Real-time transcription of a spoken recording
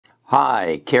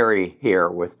Hi, Kerry here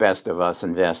with Best of Us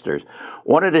Investors.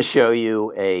 Wanted to show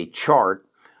you a chart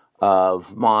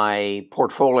of my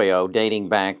portfolio dating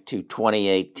back to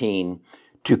 2018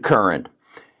 to current.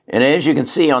 And as you can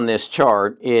see on this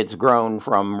chart, it's grown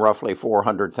from roughly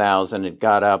 400,000. It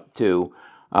got up to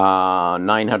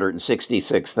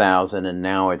 966,000, and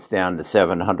now it's down to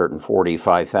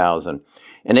 745,000.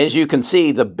 And as you can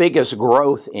see, the biggest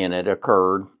growth in it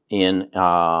occurred in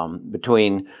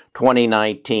between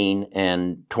 2019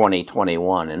 and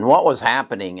 2021. And what was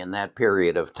happening in that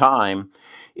period of time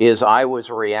is I was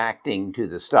reacting to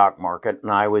the stock market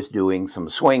and I was doing some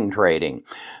swing trading.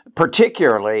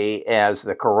 Particularly as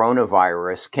the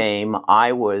coronavirus came,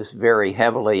 I was very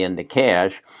heavily into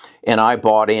cash, and I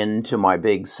bought into my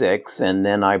big six, and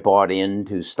then I bought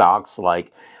into stocks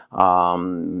like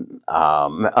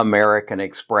American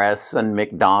Express and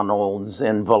McDonald's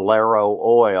and Valero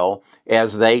Oil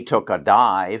as they took a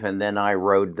dive, and then I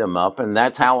rode them up, and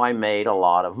that's how I made a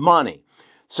lot of money.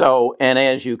 So, and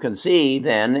as you can see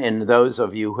then, and those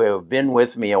of you who have been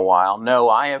with me a while know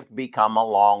I have become a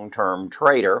long-term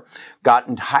trader, got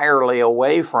entirely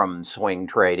away from swing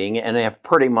trading, and have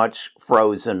pretty much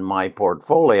frozen my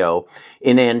portfolio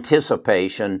in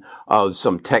anticipation of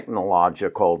some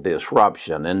technological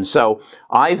disruption. And so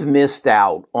I've missed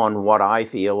out on what I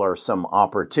feel are some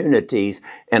opportunities,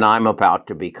 and I'm about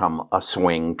to become a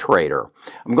swing trader.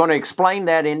 I'm going to explain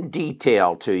that in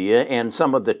detail to you and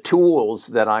some of the tools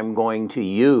that I'm going to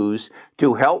use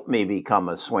to help me become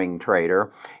a swing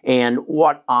trader, and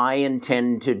what I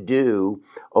intend to do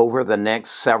over the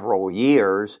next several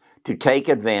years to take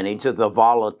advantage of the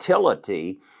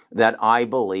volatility that I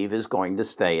believe is going to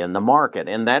stay in the market.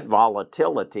 And that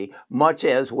volatility, much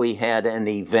as we had an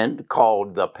event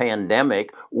called the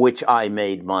pandemic, which I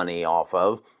made money off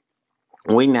of,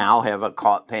 we now have a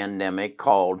pandemic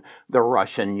called the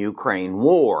Russian-Ukraine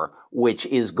war, which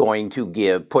is going to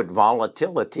put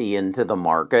volatility into the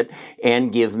market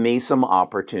and give me some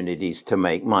opportunities to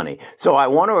make money. So I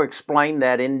want to explain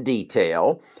that in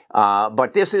detail,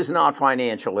 but this is not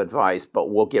financial advice,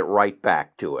 but we'll get right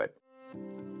back to it.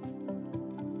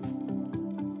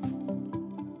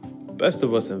 Best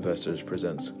of Us Investors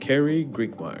presents Kerry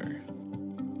Griegmeyer.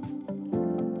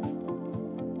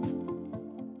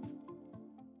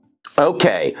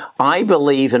 Okay, I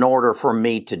believe in order for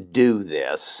me to do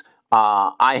this,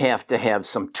 I have to have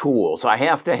some tools. I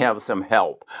have to have some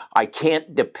help. I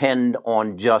can't depend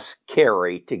on just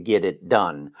Kerry to get it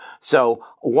done. So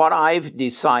what I've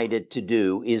decided to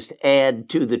do is to add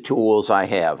to the tools I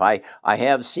have. I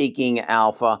have Seeking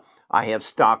Alpha. I have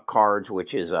Stock Cards,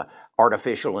 which is a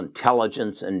artificial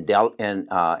intelligence and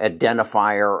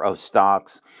identifier of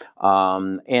stocks,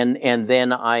 and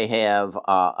then I have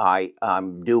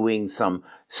I'm doing some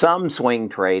swing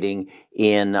trading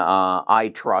in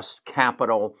I Trust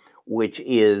Capital, which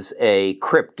is a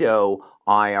crypto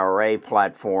IRA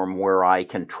platform where I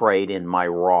can trade in my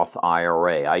Roth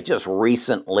IRA. I just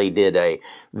recently did a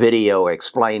video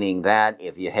explaining that.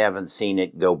 If you haven't seen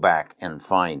it, go back and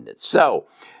find it. So,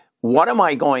 what am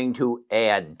I going to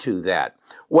add to that?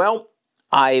 Well,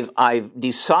 I've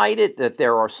decided that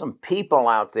there are some people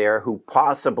out there who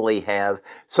possibly have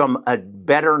some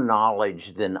better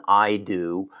knowledge than I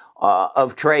do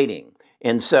of trading.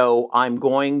 And so I'm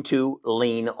going to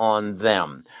lean on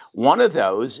them. One of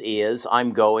those is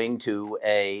I'm going to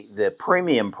the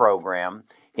premium program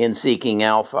in Seeking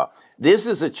Alpha. This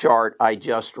is a chart I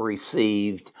just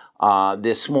received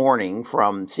this morning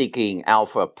from Seeking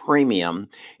Alpha Premium,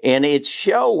 and it's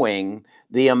showing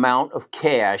the amount of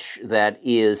cash that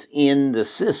is in the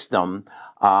system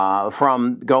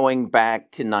from going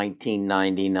back to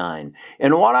 1999.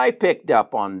 And what I picked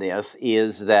up on this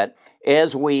is that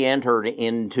as we entered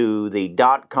into the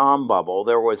dot-com bubble,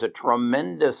 there was a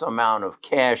tremendous amount of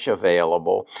cash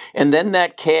available, and then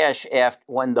that cash,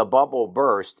 when the bubble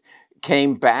burst,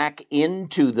 came back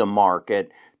into the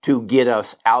market to get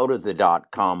us out of the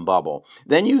dot-com bubble.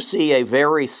 Then you see a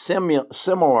very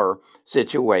similar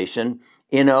situation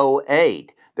in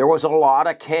 2008. There was a lot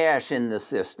of cash in the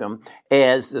system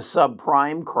as the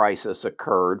subprime crisis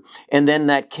occurred, and then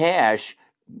that cash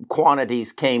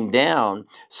quantities came down,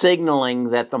 signaling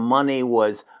that the money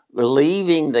was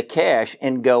leaving the cash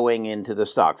and going into the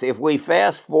stocks. If we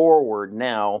fast forward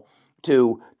now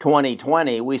to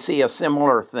 2020, we see a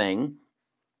similar thing.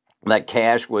 That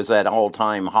cash was at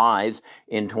all-time highs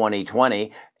in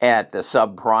 2020 at the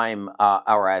subprime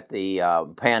or at the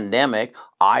pandemic.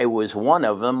 I was one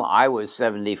of them. I was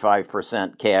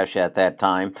 75% cash at that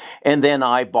time. And then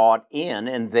I bought in,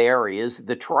 and there is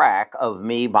the track of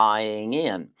me buying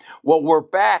in. Well, we're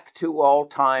back to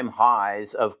all-time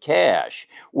highs of cash,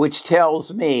 which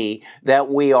tells me that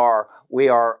we are,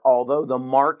 although the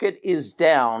market is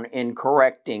down and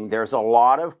correcting, there's a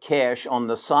lot of cash on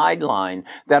the sideline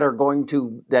that's going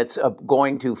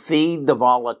to feed the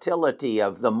volatility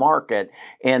of the market,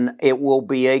 and it will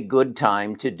be a good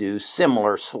time to do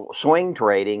similar swing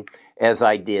trading as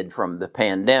I did from the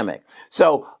pandemic.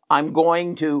 So I'm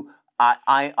going to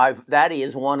that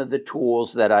is one of the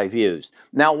tools that I've used.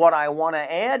 Now, what I want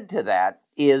to add to that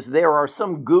is there are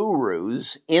some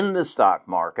gurus in the stock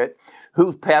market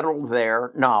who peddle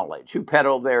their knowledge, who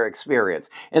peddle their experience.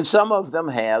 And some of them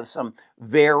have some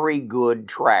very good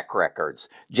track records.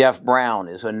 Jeff Brown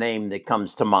is a name that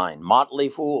comes to mind. Motley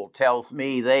Fool tells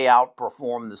me they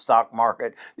outperformed the stock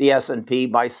market, the S&P,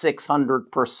 by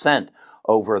 600%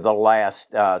 over the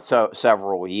last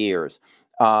several years.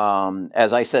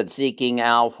 As I said, Seeking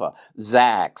Alpha,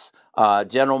 Zacks,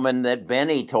 gentleman that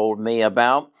Benny told me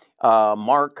about,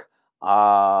 Mark,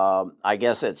 I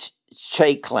guess it's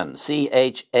Chaikin,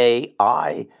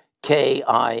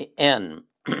 Chaikin,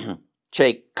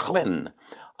 Chaikin.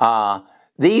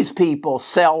 These people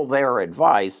sell their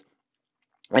advice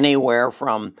anywhere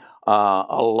from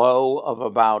a low of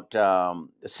about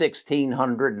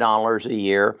 $1,600 a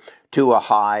year to a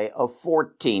high of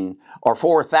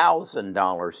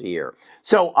 $4,000 a year.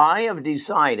 So I have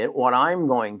decided what I'm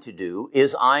going to do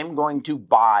is I'm going to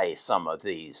buy some of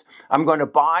these. I'm going to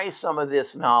buy some of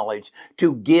this knowledge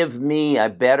to give me a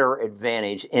better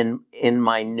advantage in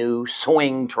my new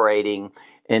swing trading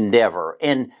endeavor.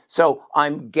 And so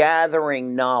I'm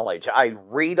gathering knowledge. I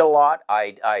read a lot.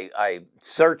 I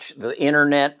search the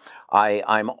internet.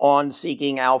 I'm on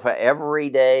Seeking Alpha every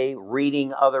day,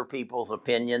 reading other people's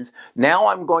opinions. Now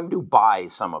I'm going to buy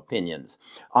some opinions.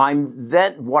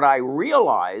 What I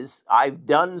realize, I've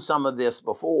done some of this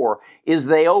before, is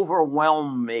they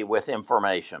overwhelm me with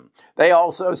information. They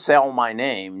also sell my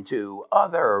name to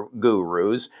other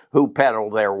gurus who peddle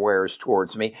their wares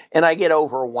towards me, and I get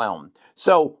overwhelmed.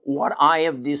 So what I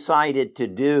have decided to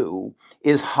do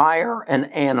is hire an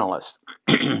analyst.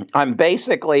 I'm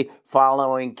basically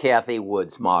following Cathie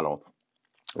Wood's model.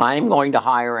 I'm going to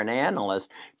hire an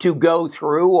analyst to go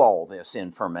through all this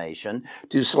information,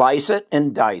 to slice it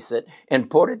and dice it, and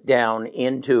put it down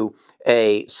into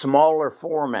a smaller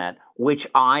format, which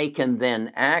I can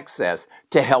then access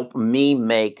to help me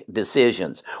make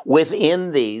decisions.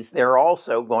 Within these, they're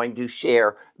also going to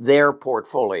share their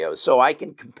portfolios. So I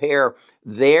can compare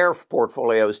their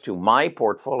portfolios to my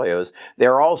portfolios.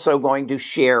 They're also going to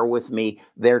share with me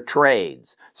their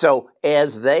trades. So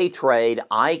as they trade,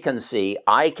 I can see,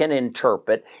 I can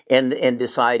interpret, and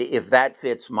decide if that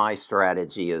fits my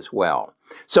strategy as well.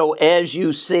 So as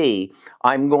you see,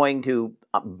 I'm going to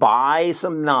buy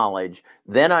some knowledge,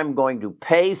 then I'm going to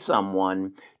pay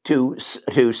someone to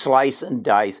slice and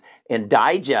dice and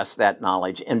digest that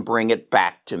knowledge and bring it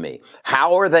back to me.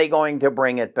 How are they going to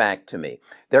bring it back to me?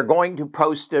 They're going to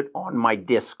post it on my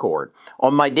Discord.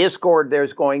 On my Discord,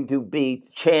 there's going to be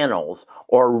channels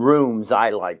or rooms,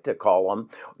 I like to call them,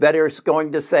 that are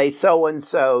going to say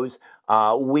so-and-so's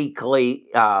weekly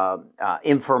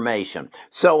information,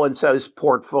 so-and-so's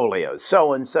portfolios,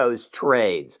 so-and-so's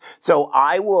trades. So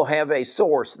I will have a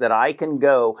source that I can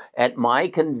go at my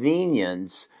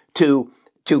convenience to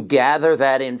gather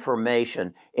that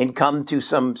information and come to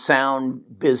some sound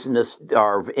business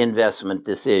or investment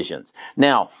decisions.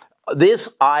 Now, this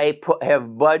I have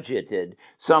budgeted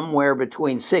somewhere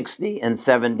between $60,000 and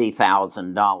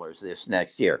 $70,000 this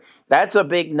next year. That's a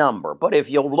big number, but if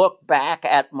you'll look back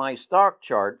at my stock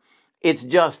chart, it's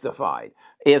justified.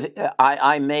 If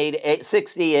I made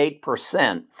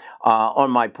 68%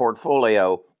 on my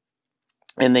portfolio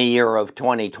in the year of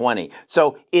 2020.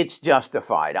 So it's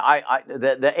justified.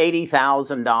 The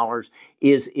 $80,000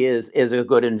 is a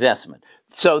good investment.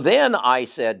 So then I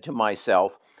said to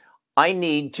myself, I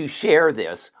need to share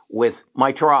this with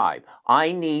my tribe.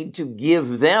 I need to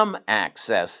give them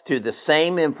access to the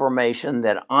same information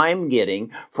that I'm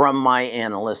getting from my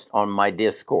analyst on my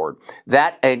Discord.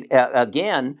 That,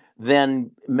 again,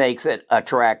 then makes it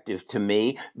attractive to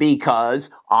me because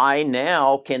I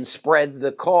now can spread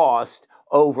the cost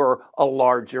over a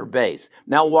larger base.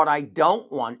 Now, what I don't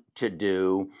want to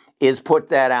do is put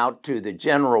that out to the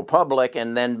general public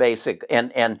and then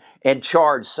and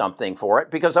charge something for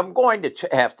it, because I'm going to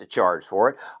have to charge for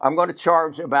it. I'm going to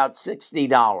charge about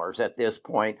 $60 at this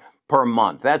point per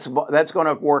month. That's going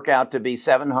to work out to be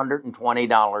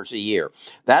 $720 a year.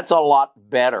 That's a lot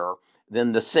better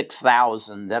than the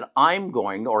 $6,000 that I'm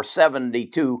going, or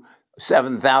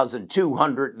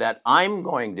 $7,200 that I'm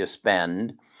going to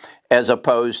spend, as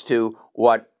opposed to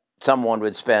what someone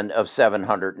would spend of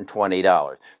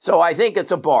 $720. So I think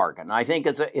it's a bargain. I think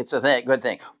it's a good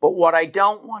thing. But what I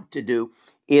don't want to do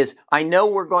is, I know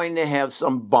we're going to have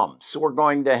some bumps. We're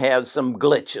going to have some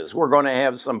glitches. We're going to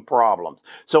have some problems.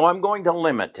 So I'm going to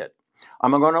limit it.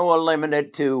 I'm going to limit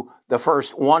it to the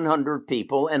first 100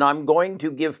 people, and I'm going to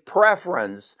give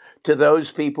preference to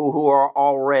those people who are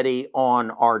already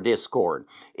on our Discord.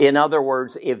 In other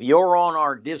words, if you're on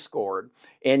our Discord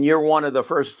and you're one of the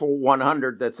first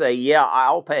 100 that say, yeah,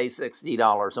 I'll pay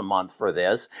 $60 a month for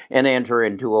this and enter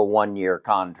into a 1-year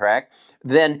contract,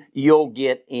 then you'll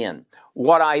get in.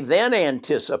 What I then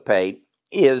anticipate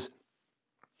is,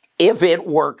 if it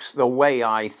works the way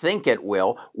I think it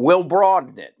will, we'll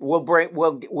broaden it.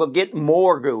 We'll get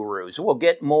more gurus. We'll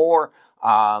get more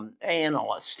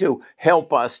analysts to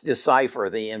help us decipher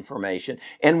the information,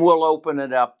 and we'll open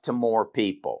it up to more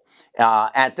people.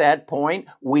 At that point,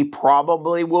 we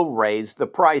probably will raise the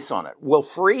price on it. We'll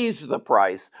freeze the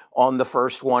price on the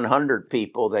first 100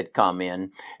 people that come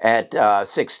in at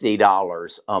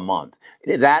 $60 a month.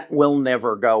 That will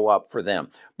never go up for them.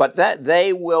 But that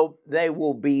they will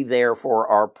be there for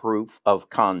our proof of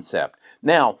concept.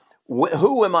 Now,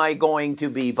 who am I going to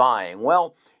be buying?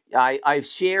 Well, I've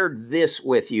shared this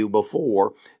with you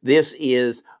before. This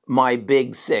is my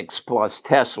Big Six plus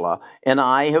Tesla, and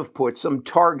I have put some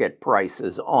target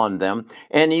prices on them.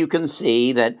 And you can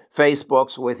see that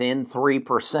Facebook's within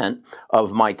 3%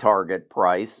 of my target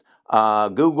price.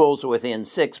 Google's within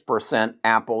 6%,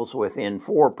 Apple's within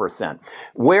 4%.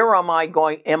 Where am I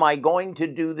going? Am I going to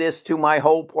do this to my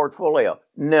whole portfolio?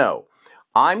 No.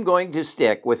 I'm going to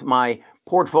stick with my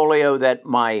portfolio that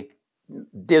my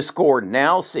Discord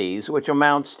now sees, which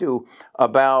amounts to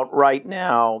about, right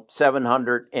now,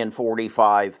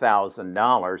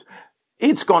 $745,000.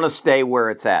 It's going to stay where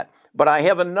it's at. But I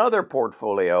have another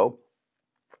portfolio,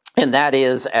 and that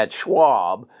is at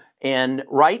Schwab. And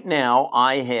right now,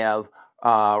 I have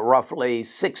roughly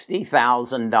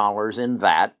 $60,000 in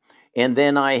that. And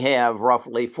then I have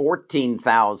roughly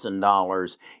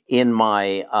 $14,000 in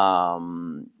my,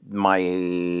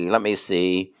 let me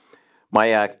see, my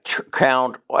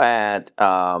account at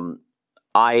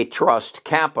iTrust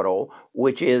Capital,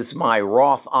 which is my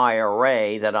Roth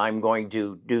IRA that I'm going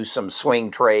to do some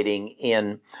swing trading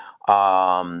in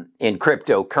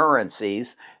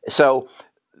cryptocurrencies. So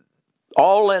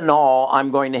all in all,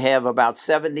 I'm going to have about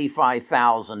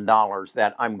 $75,000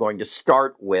 that I'm going to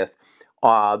start with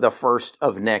the first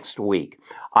of next week.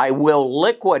 I will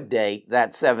liquidate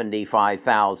that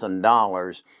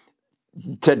 $75,000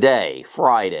 today,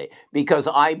 Friday, because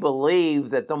I believe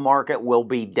that the market will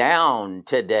be down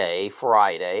today,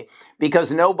 Friday,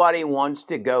 because nobody wants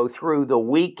to go through the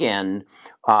weekend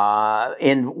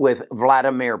with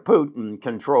Vladimir Putin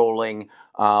controlling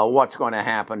what's going to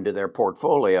happen to their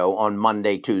portfolio on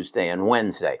Monday, Tuesday, and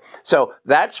Wednesday. So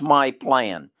that's my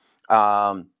plan.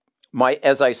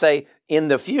 As I say, in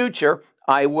the future,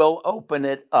 I will open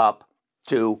it up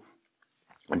to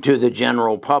the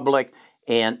general public.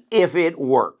 And if it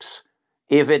works,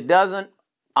 if it doesn't,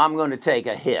 I'm going to take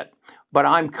a hit. But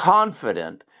I'm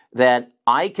confident that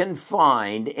I can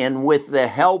find, and with the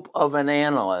help of an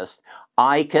analyst,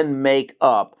 I can make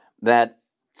up that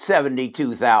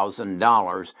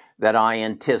 $72,000 that I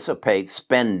anticipate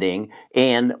spending,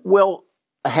 and will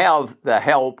have the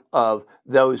help of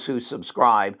those who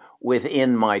subscribe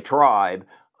within my tribe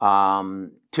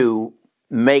to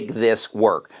make this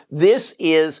work. This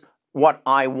is what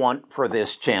I want for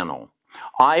this channel.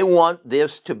 I want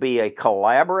this to be a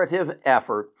collaborative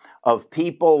effort of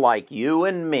people like you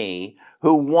and me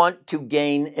who want to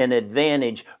gain an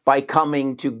advantage by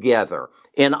coming together.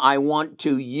 And I want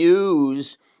to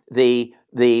use the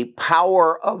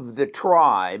power of the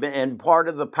tribe, and part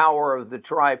of the power of the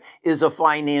tribe is a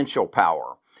financial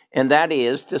power. And that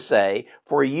is to say,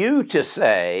 for you to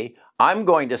say, I'm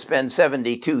going to spend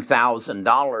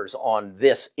 $72,000 on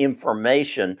this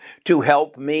information to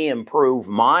help me improve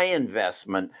my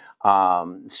investment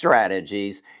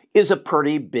strategies, is a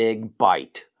pretty big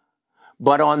bite.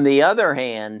 But on the other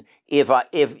hand, if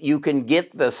you can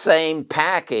get the same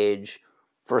package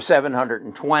for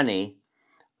 $720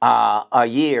 a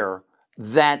year,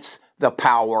 that's the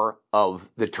power of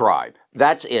the tribe.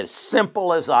 That's as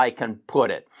simple as I can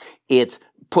put it. It's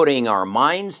putting our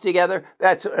minds together.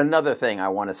 That's another thing I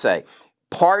want to say.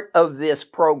 Part of this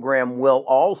program will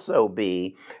also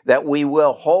be that we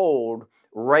will hold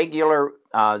regular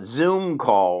Zoom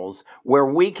calls where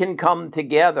we can come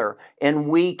together and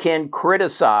we can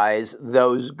criticize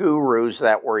those gurus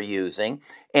that we're using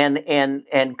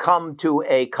and come to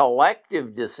a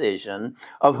collective decision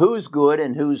of who's good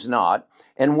and who's not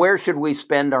and where should we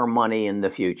spend our money in the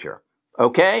future.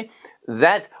 Okay?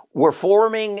 We're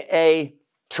forming a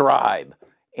tribe.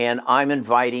 And I'm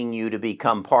inviting you to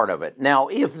become part of it. Now,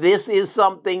 if this is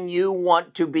something you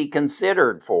want to be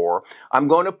considered for, I'm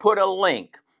going to put a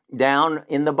link down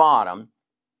in the bottom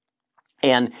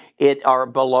and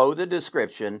below the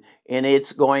description, and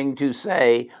it's going to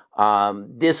say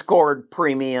Discord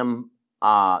Premium.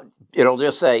 It'll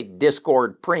just say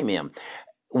Discord Premium.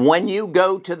 When you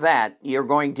go to that, you're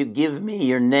going to give me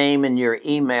your name and your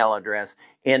email address,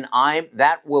 and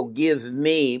that will give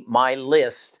me my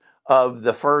list of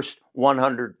the first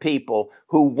 100 people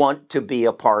who want to be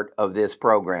a part of this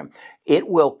program. It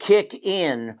will kick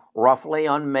in roughly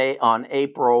on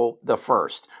April the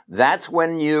 1st. That's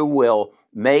when you will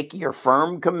make your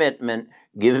firm commitment,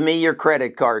 give me your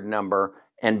credit card number,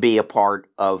 and be a part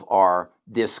of our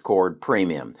Discord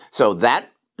Premium. So that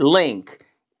link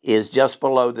is just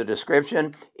below the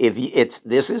description.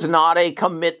 This is not a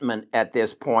commitment at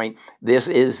this point. This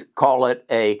is, call it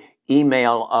a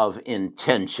email of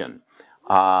intention.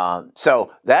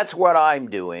 So that's what I'm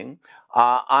doing.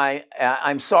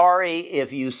 I'm sorry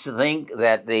if you think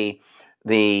that that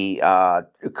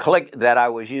I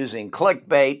was using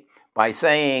clickbait by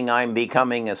saying I'm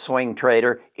becoming a swing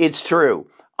trader. It's true.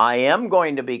 I am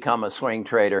going to become a swing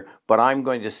trader, but I'm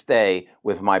going to stay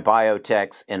with my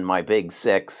biotechs and my big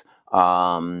six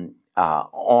on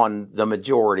the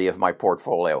majority of my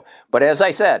portfolio. But as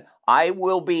I said, I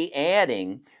will be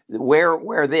adding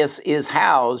where this is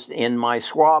housed in my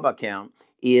Schwab account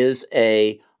is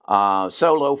a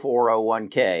solo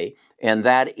 401k, and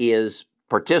that is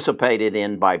participated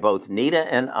in by both Nita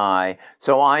and I.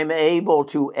 So I'm able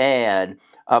to add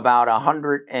about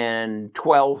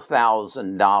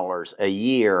 $112,000 a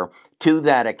year to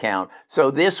that account.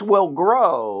 So this will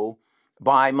grow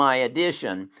by my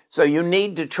addition. So you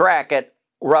need to track it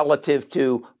relative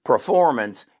to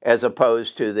performance as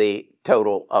opposed to the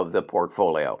total of the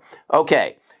portfolio.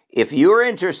 Okay, if you're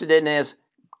interested in this,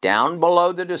 down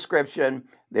below the description,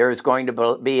 there is going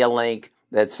to be a link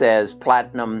that says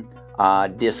Platinum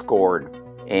Discord,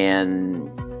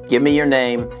 and give me your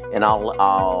name, and I'll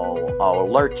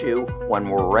alert you when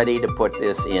we're ready to put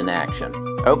this in action.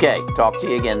 Okay, talk to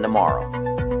you again tomorrow.